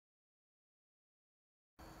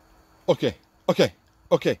Okay.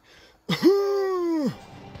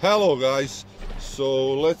 Hello guys,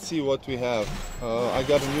 so let's see what we have. I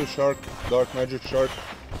got a new shark, dark magic shark.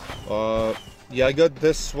 Yeah, I got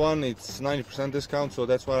this one. It's 90% discount, so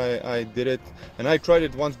that's why I did it. And I tried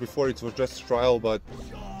it once before. It was just a trial, but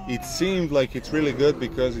it seemed like it's really good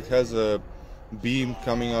because it has a beam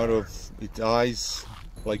coming out of its eyes,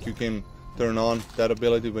 like you can turn on that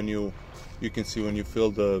ability when you can see when you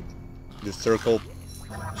fill the circle.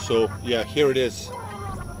 So yeah, here it is.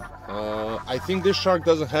 I think this shark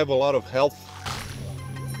doesn't have a lot of health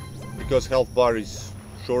because health bar is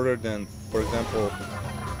shorter than, for example,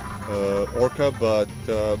 Orca, but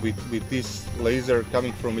with this laser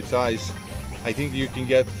coming from its eyes, I think you can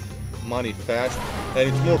get money fast and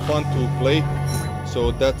it's more fun to play.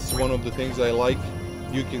 So that's one of the things I like.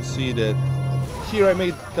 You can see that here I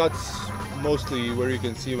made cuts mostly where you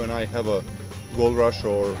can see when I have a gold rush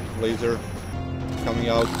or laser coming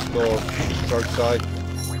out or shark side.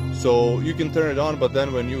 So you can turn it on, but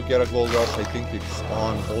then when you get a gold rush, I think it's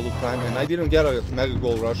on all the time. And I didn't get a mega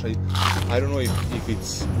gold rush. I don't know if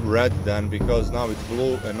it's red then, because now it's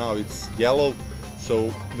blue and now it's yellow.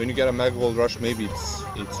 So when you get a mega gold rush, maybe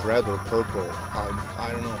it's red or purple. I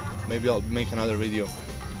don't know. Maybe I'll make another video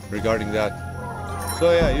regarding that.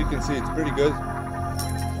 So yeah, you can see it's pretty good.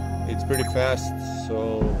 It's pretty fast.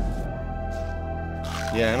 So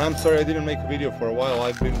yeah, and I'm sorry I didn't make a video for a while.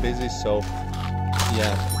 I've been busy, so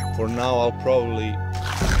yeah. For now, I'll probably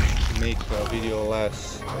make a video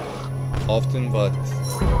less often, but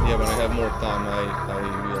yeah, when I have more time,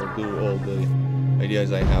 I will do all the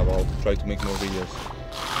ideas I have. I'll try to make more videos.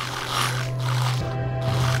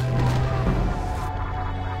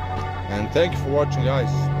 And thank you for watching,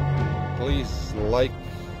 guys. Please like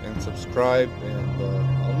and subscribe, and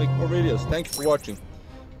I'll make more videos. Thank you for watching.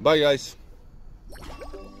 Bye, guys.